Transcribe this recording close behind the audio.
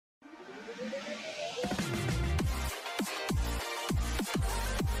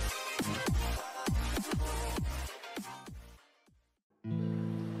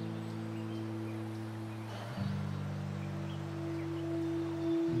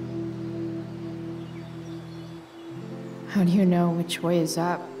How do you know which way is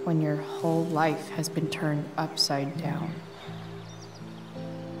up when your whole life has been turned upside down?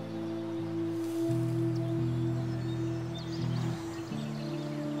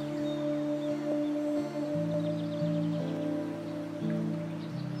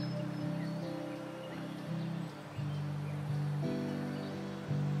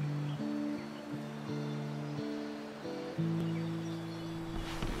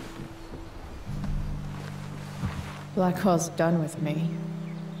 Blackwell's done with me.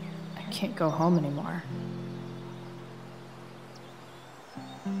 I can't go home anymore.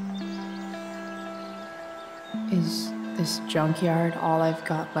 Is this junkyard all I've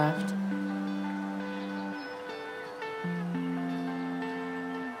got left?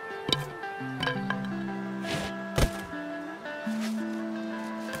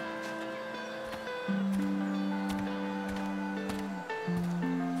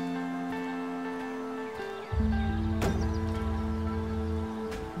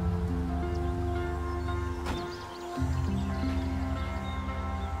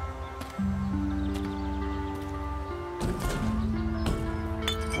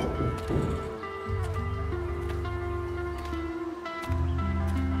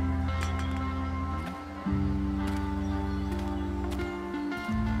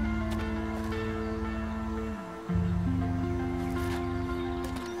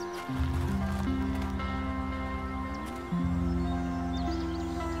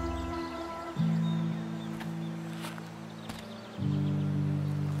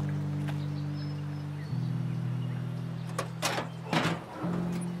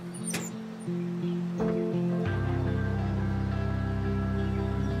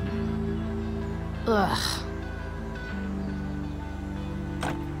 Ugh.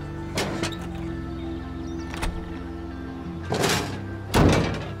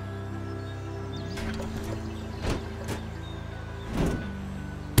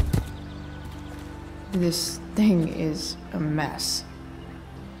 This thing is a mess,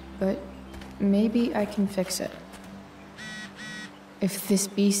 but maybe I can fix it. If this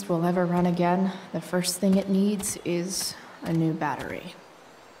beast will ever run again, the first thing it needs is a new battery.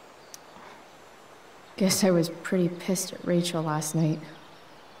 Guess I was pretty pissed at Rachel last night.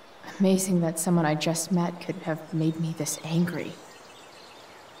 Amazing that someone I just met could have made me this angry.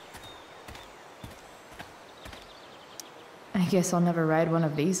 I guess I'll never ride one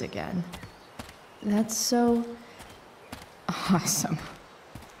of these again. That's so awesome.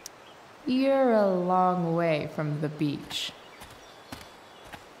 You're a long way from the beach.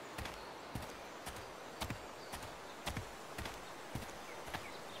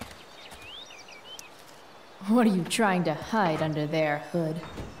 What are you trying to hide under there, Hood?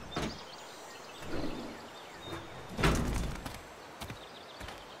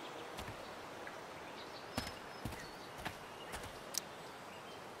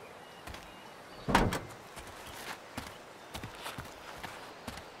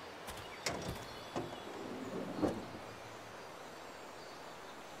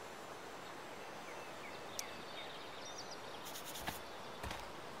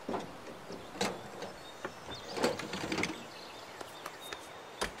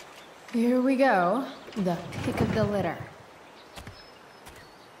 Here we go, the pick of the litter.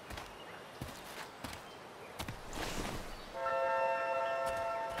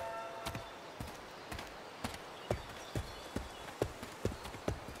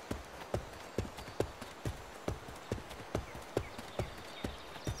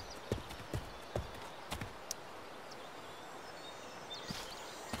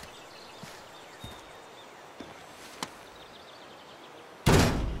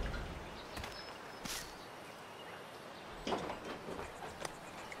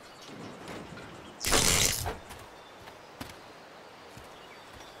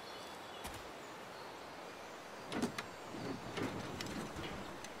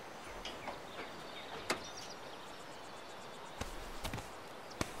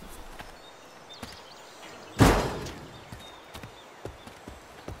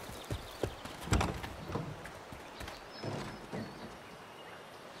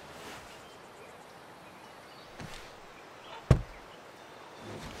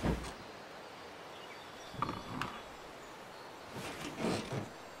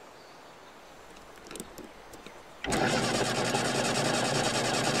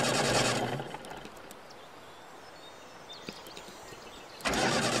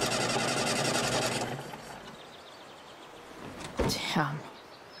 Damn.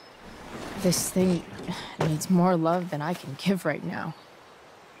 This thing needs more love than I can give right now.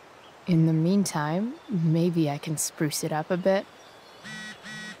 In the meantime, maybe I can spruce it up a bit.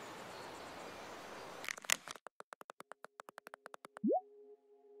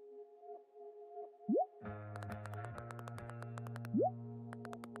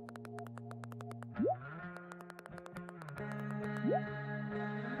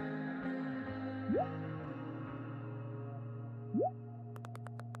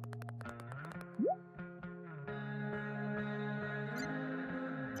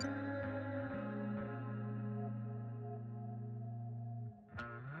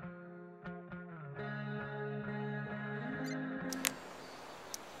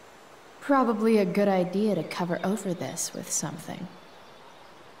 Probably a good idea to cover over this with something.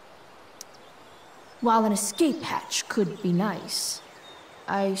 While an escape hatch could be nice,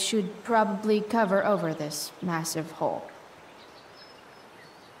 I should probably cover over this massive hole.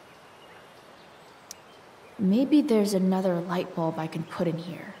 Maybe there's another light bulb I can put in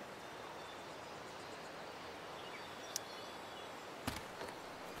here.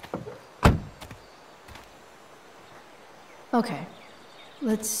 Okay,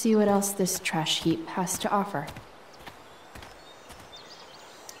 let's see what else this trash heap has to offer.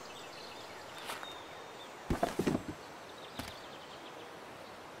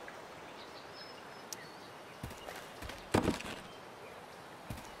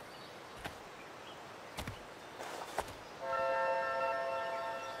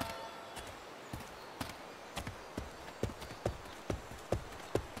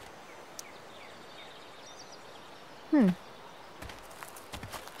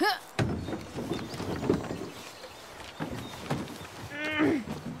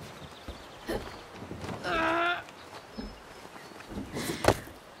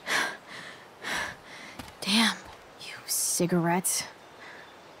 Damn, you cigarettes.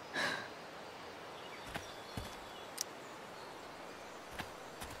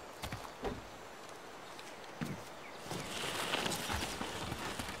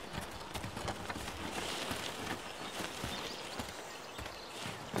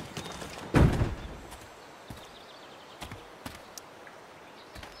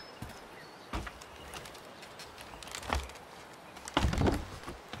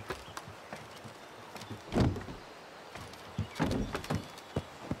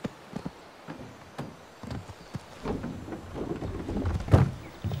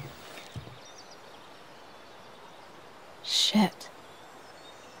 Shit.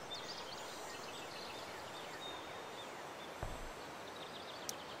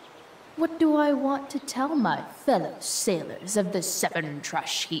 What do I want to tell my fellow sailors of the 7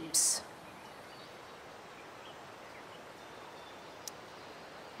 trash heaps?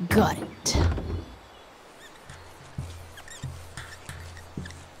 Got it.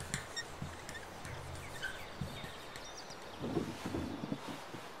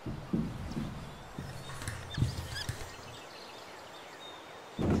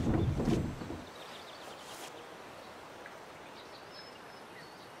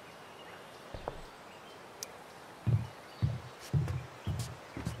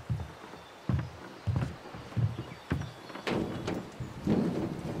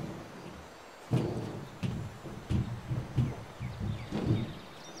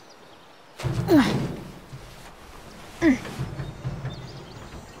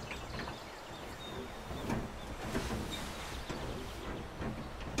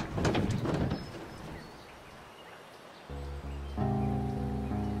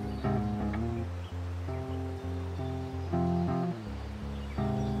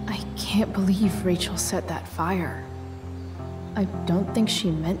 I can't believe Rachel set that fire. I don't think she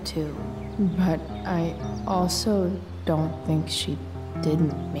meant to, but I also don't think she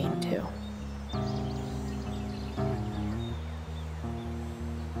didn't mean to.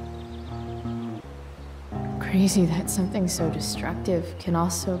 Crazy that something so destructive can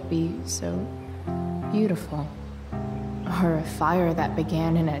also be so beautiful. Or a fire that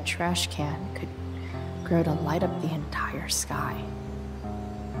began in a trash can could grow to light up the entire sky.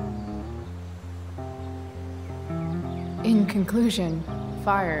 In conclusion,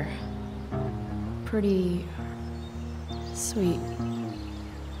 fire. Pretty sweet.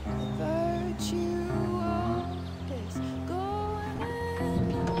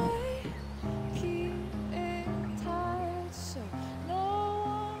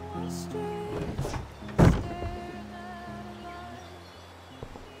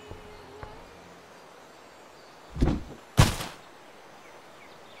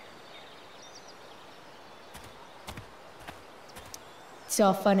 It's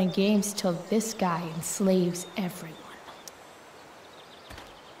all fun and games till this guy enslaves everyone.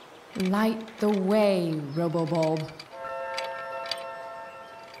 Light the way, Robobulb.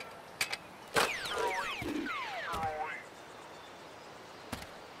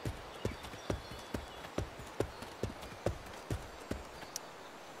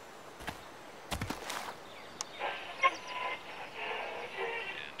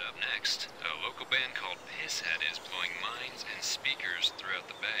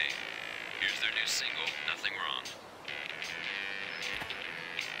 Here's their new single, Nothing Wrong.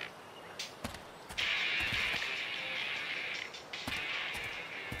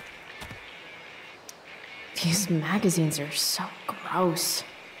 These magazines are so gross.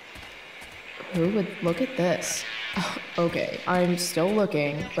 Who would look at this? Oh, okay, I'm still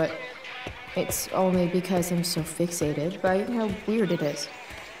looking, but it's only because I'm so fixated by how weird it is.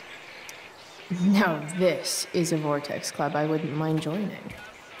 Now this is a vortex club I wouldn't mind joining.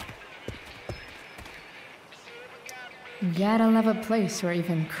 Gotta love a place where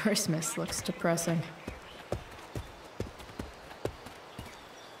even Christmas looks depressing.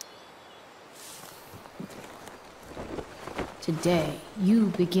 Today, you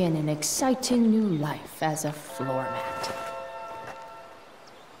begin an exciting new life as a floor mat.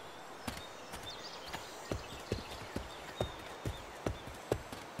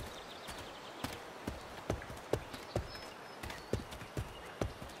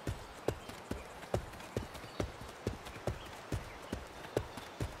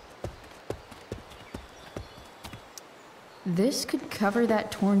 This could cover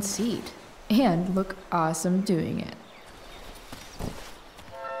that torn seat and look awesome doing it.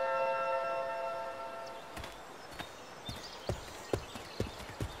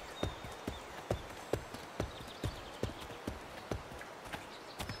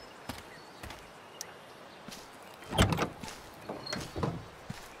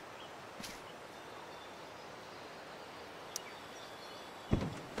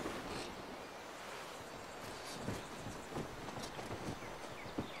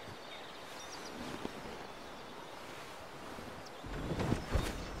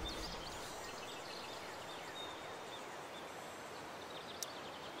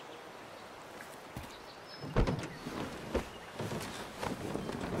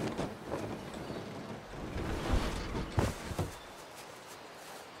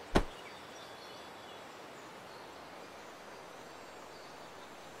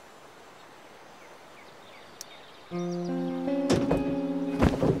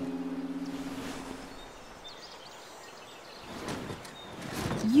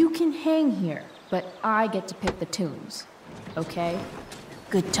 You can hang here, but I get to pick the tunes. Okay?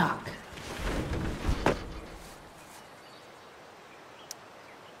 Good talk.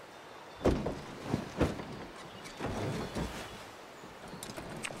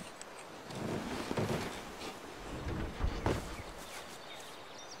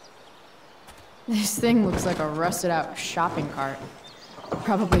 This thing looks like a rusted out shopping cart.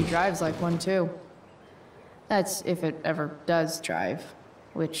 Probably drives like one too. That's if it ever does drive,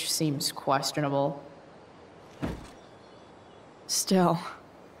 which seems questionable. Still,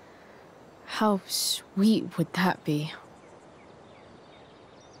 how sweet would that be?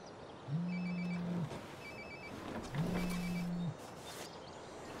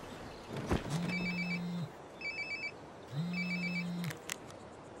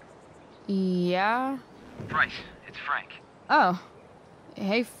 Yeah? Bryce, it's Frank. Oh.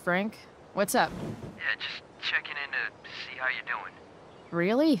 Hey, Frank. What's up? Yeah, just checking in to see how you're doing.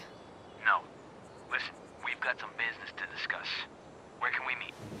 Really? No. Listen, we've got some business to discuss. Where can we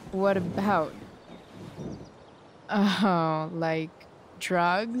meet? What about? Oh, like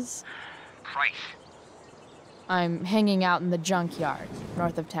drugs? Bryce. I'm hanging out in the junkyard,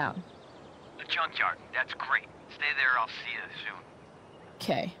 north of town. The junkyard. That's great. Stay there, I'll see you soon.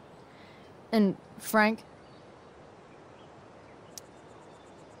 Okay. And, Frank?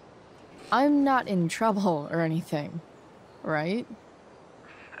 I'm not in trouble or anything, right?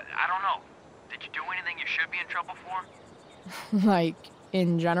 I don't know. Did you do anything you should be in trouble for? Like,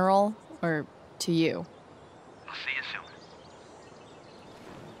 in general, or to you? I'll see you soon.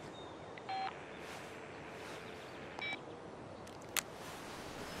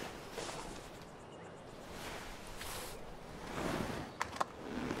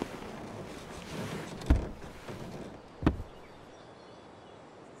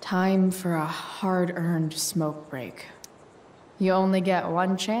 Time for a hard-earned smoke break. You only get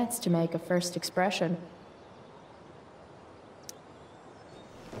one chance to make a first expression.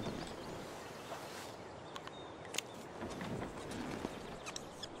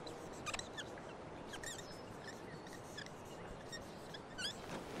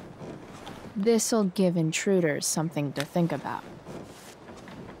 This'll give intruders something to think about.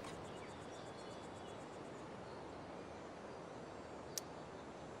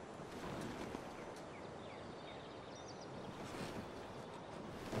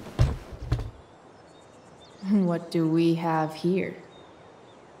 What do we have here?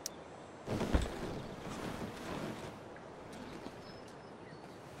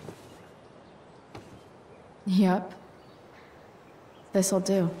 Yep. This'll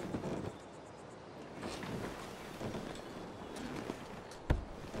do.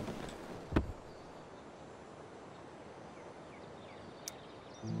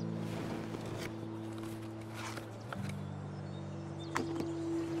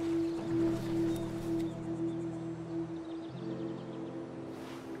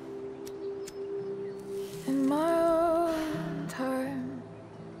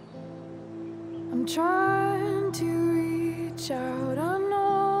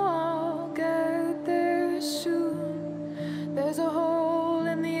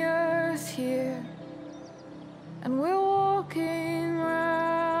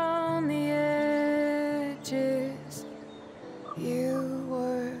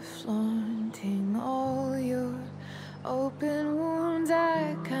 flaunting all your open wounds.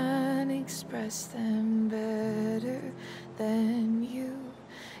 I can't express them better than you.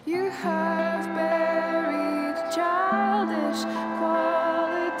 You have buried childish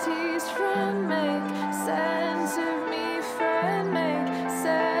qualities. Friend, make sense of me. Friend, make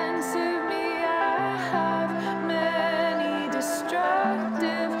sense of me. I have many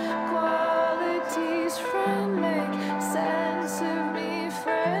destructive qualities. Friend, make sense of me.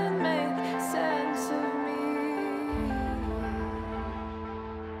 Friend, make sense of me.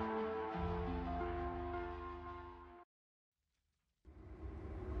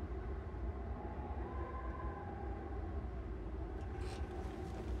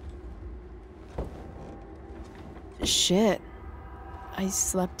 Shit. I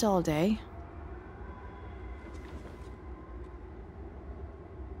slept all day.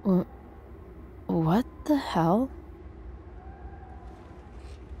 What the hell?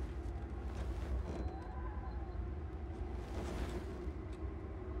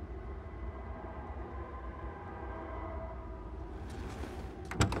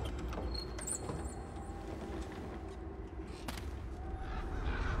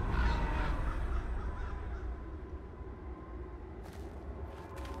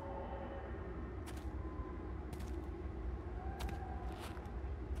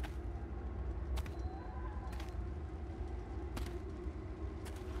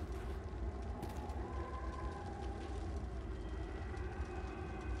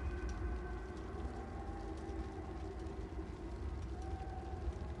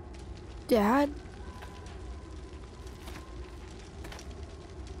 Dad?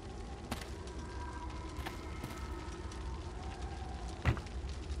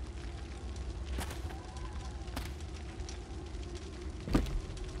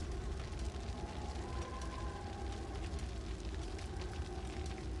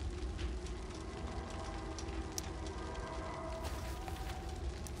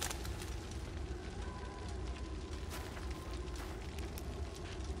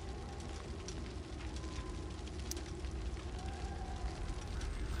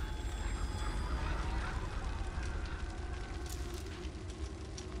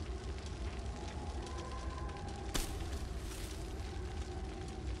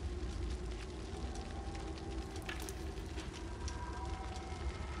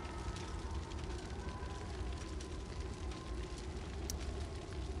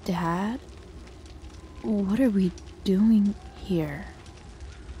 Dad? What are we doing here?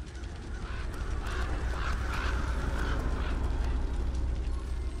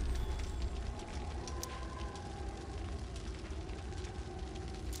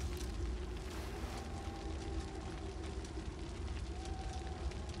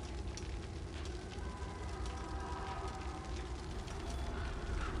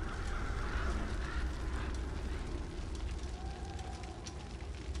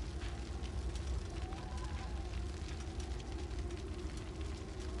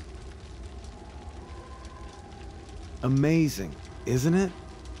 Amazing, isn't it?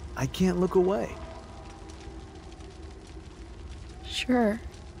 I can't look away. Sure.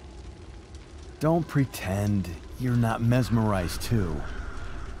 Don't pretend you're not mesmerized too.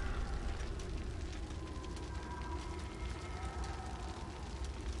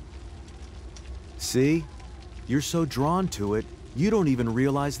 See? You're so drawn to it, you don't even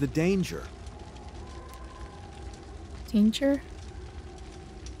realize the danger. Danger?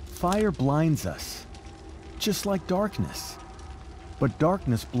 Fire blinds us, just like darkness. But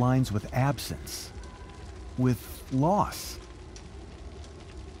darkness blinds with absence, with loss.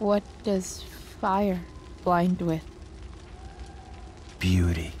 What does fire blind with?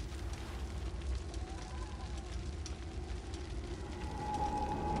 Beauty.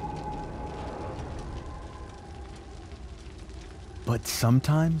 But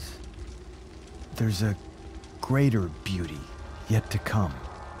sometimes, there's a greater beauty yet to come.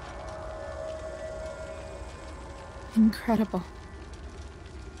 Incredible.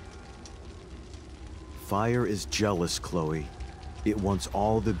 Fire is jealous, Chloe. It wants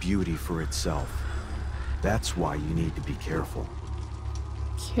all the beauty for itself. That's why you need to be careful.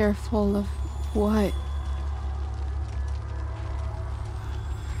 Careful of what?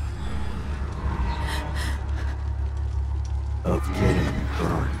 Of getting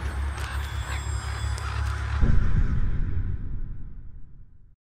burned.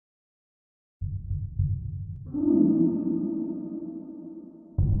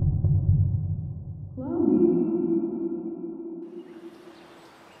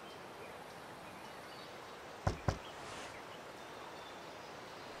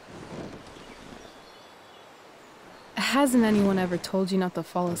 Hasn't anyone ever told you not to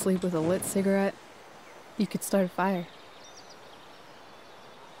fall asleep with a lit cigarette? You could start a fire.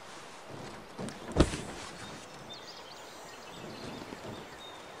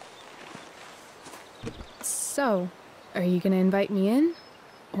 So, are you gonna invite me in?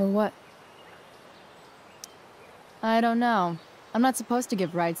 Or what? I don't know. I'm not supposed to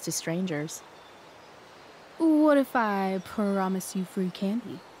give rides to strangers. What if I promise you free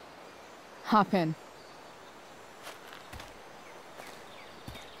candy? Hop in.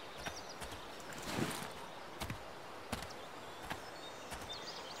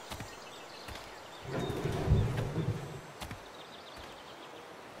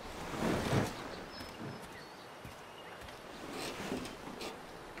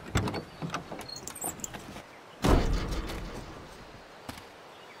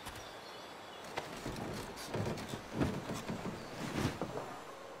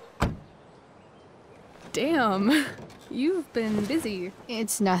 Damn, you've been busy.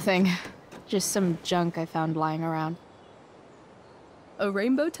 It's nothing. Just some junk I found lying around. A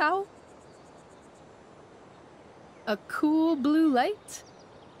rainbow towel? A cool blue light?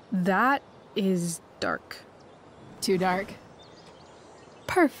 That is dark. Too dark?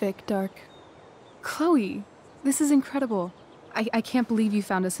 Perfect dark. Chloe, this is incredible. I can't believe you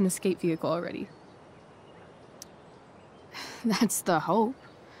found us an escape vehicle already. That's the hope.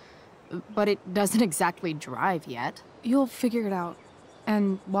 But it doesn't exactly drive yet. You'll figure it out.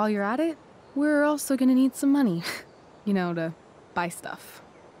 And while you're at it, we're also gonna need some money. You know, to buy stuff.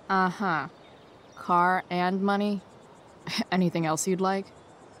 Uh-huh. Car and money? Anything else you'd like?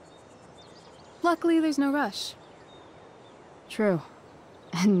 Luckily, there's no rush. True.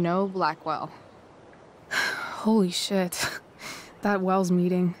 And no Blackwell. Holy shit. That Wells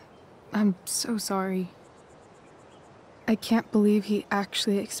meeting. I'm so sorry. I can't believe he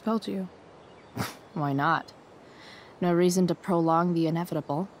actually expelled you. Why not? No reason to prolong the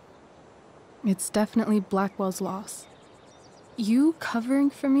inevitable. It's definitely Blackwell's loss. You covering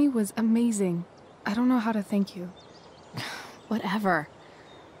for me was amazing. I don't know how to thank you. Whatever.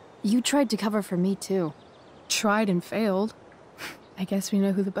 You tried to cover for me too. Tried and failed. I guess we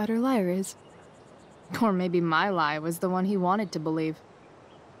know who the better liar is. Or maybe my lie was the one he wanted to believe.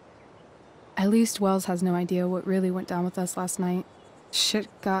 At least Wells has no idea what really went down with us last night. Shit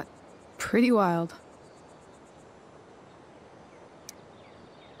got pretty wild.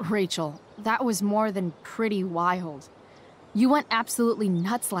 Rachel, that was more than pretty wild. You went absolutely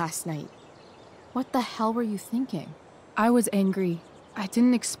nuts last night. What the hell were you thinking? I was angry. I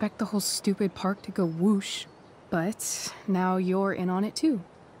didn't expect the whole stupid park to go whoosh. But now you're in on it too.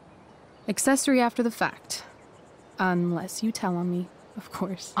 Accessory after the fact. Unless you tell on me, of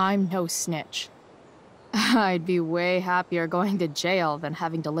course. I'm no snitch. I'd be way happier going to jail than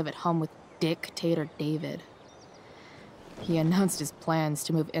having to live at home with Dictator David. He announced his plans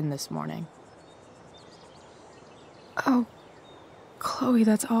to move in this morning. Oh, Chloe,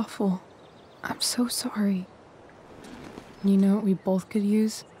 that's awful. I'm so sorry. You know what we both could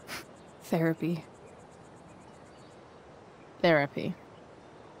use? Therapy. Therapy.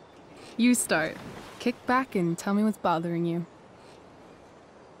 You start. Kick back and tell me what's bothering you.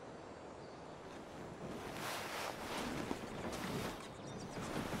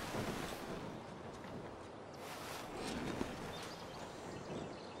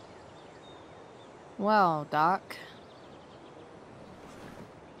 Well, Doc.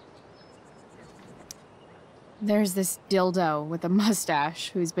 There's this dildo with a mustache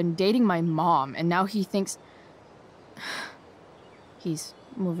who's been dating my mom, and now he thinks he's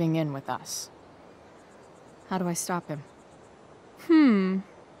moving in with us. How do I stop him?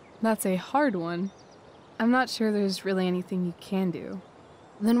 That's a hard one. I'm not sure there's really anything you can do.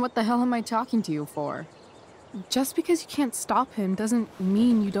 Then what the hell am I talking to you for? Just because you can't stop him doesn't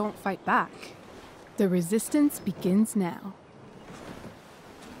mean you don't fight back. The resistance begins now.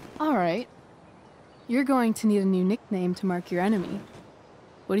 All right. You're going to need a new nickname to mark your enemy.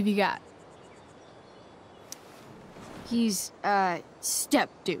 What have you got? He's, step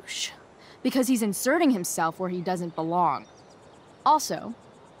douche. Because he's inserting himself where he doesn't belong. Also,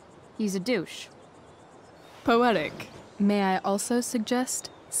 he's a douche. Poetic. May I also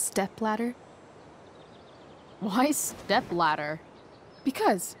suggest stepladder? Why stepladder?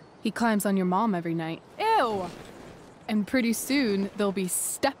 Because he climbs on your mom every night. Ew! And pretty soon, they'll be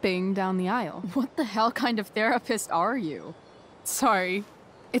stepping down the aisle. What the hell kind of therapist are you? Sorry.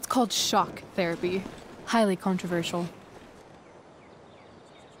 It's called shock therapy. Highly controversial.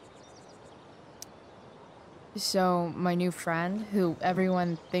 So, my new friend, who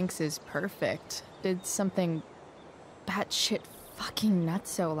everyone thinks is perfect, did something batshit fucking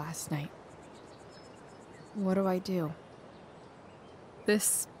nutso last night. What do I do?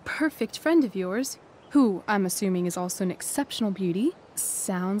 this perfect friend of yours, who I'm assuming is also an exceptional beauty,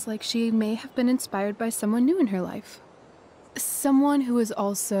 sounds like she may have been inspired by someone new in her life. Someone who is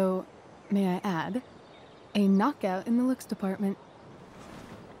also, may I add, a knockout in the looks department.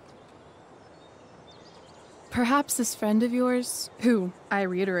 Perhaps this friend of yours, who, I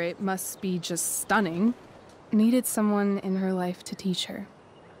reiterate, must be just stunning, needed someone in her life to teach her.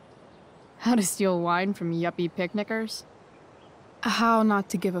 How to steal wine from yuppie picnickers? How not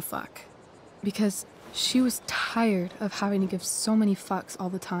to give a fuck. Because she was tired of having to give so many fucks all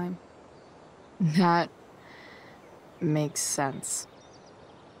the time. That makes sense.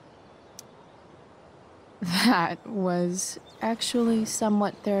 That was actually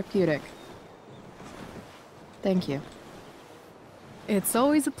somewhat therapeutic. Thank you. It's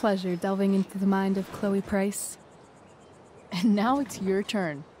always a pleasure delving into the mind of Chloe Price. And now it's your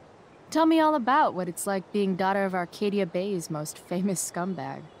turn. Tell me all about what it's like being daughter of Arcadia Bay's most famous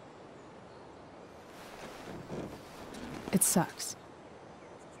scumbag. It sucks.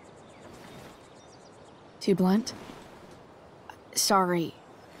 Too blunt? Sorry.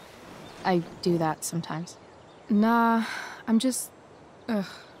 I do that sometimes. Nah, I'm just... I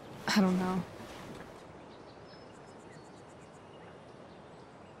don't know.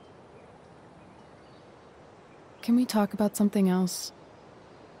 Can we talk about something else?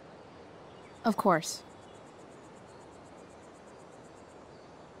 Of course.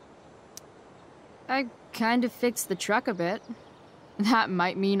 I kind of fixed the truck a bit. That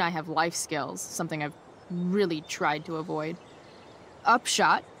might mean I have life skills, something I've really tried to avoid.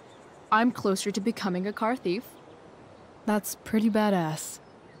 Upshot, I'm closer to becoming a car thief. That's pretty badass.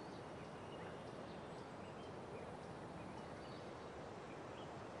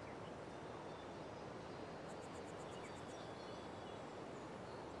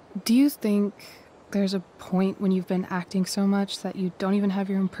 Do you think there's a point when you've been acting so much that you don't even have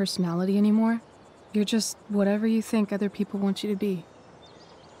your own personality anymore? You're just whatever you think other people want you to be.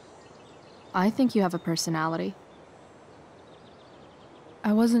 I think you have a personality.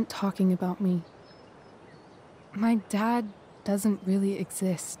 I wasn't talking about me. My dad doesn't really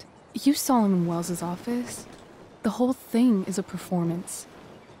exist. You saw him in Wells's office. The whole thing is a performance.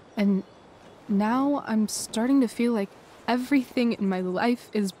 And now I'm starting to feel like everything in my life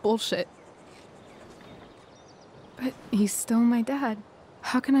is bullshit. But he's still my dad.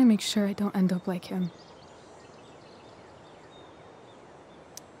 How can I make sure I don't end up like him?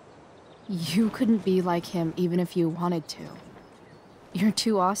 You couldn't be like him even if you wanted to. You're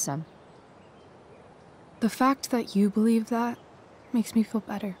too awesome. The fact that you believe that makes me feel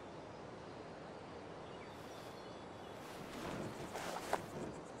better.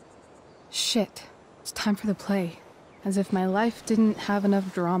 Shit, it's time for the play. As if my life didn't have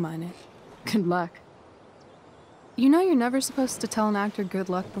enough drama in it. Good luck. You know you're never supposed to tell an actor good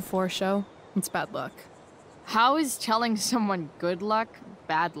luck before a show? It's bad luck. How is telling someone good luck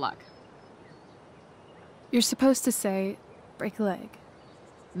bad luck? You're supposed to say, break a leg.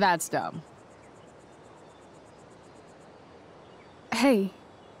 That's dumb. Hey,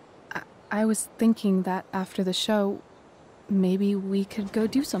 I was thinking that after the show, maybe we could go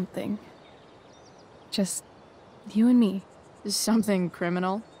do something. Just you and me. Something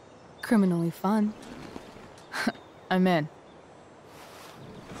criminal? Criminally fun. I'm in.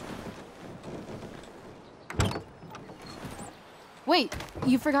 Wait,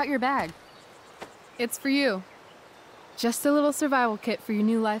 you forgot your bag. It's for you. Just a little survival kit for your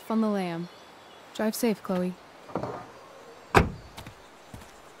new life on the lam. Drive safe, Chloe.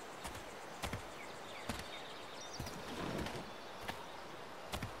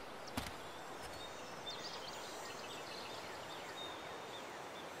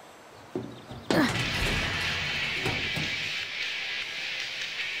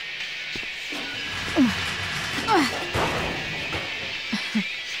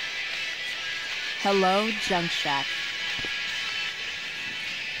 Hello, Junk Shack.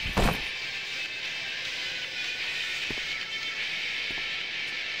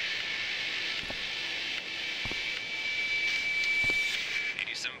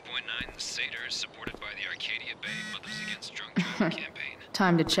 Satyr is supported by the Arcadia Bay Mothers Against Drunk Driving campaign.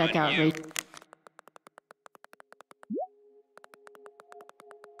 Time to check out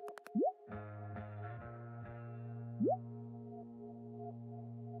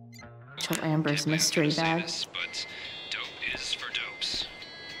Rachel Amber's mystery bag. But dope is for dopes.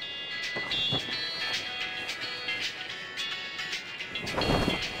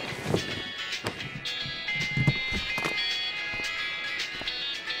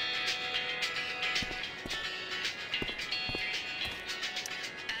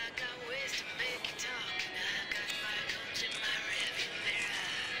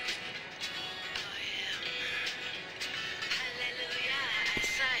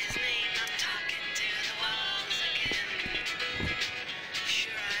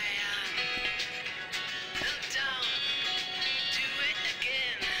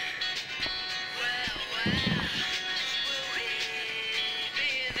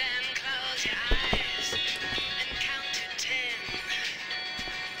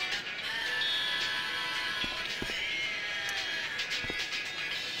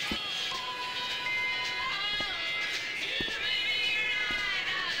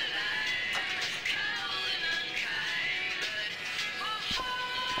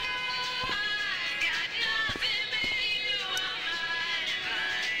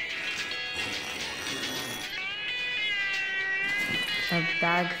 A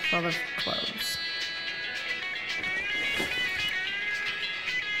bag full of clothes.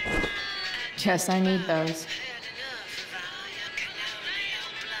 Guess I need those.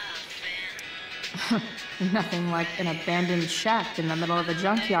 Nothing like an abandoned shack in the middle of a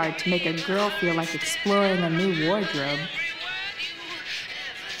junkyard to make a girl feel like exploring a new wardrobe.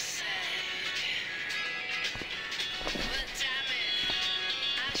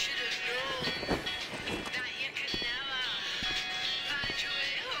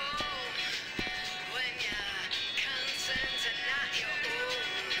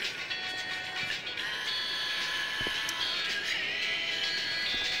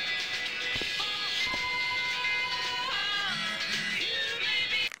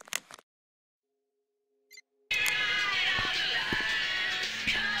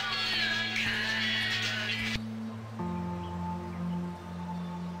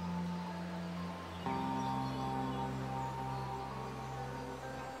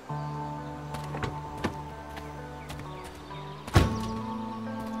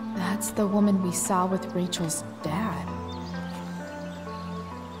 That's the woman we saw with Rachel's dad.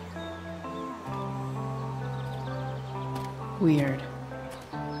 Weird.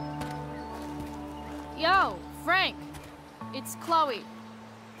 Yo, Frank! It's Chloe.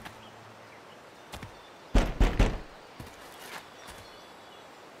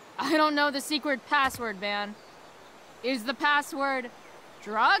 I don't know the secret password, man. Is the password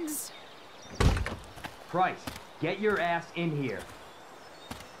drugs? Price, get your ass in here.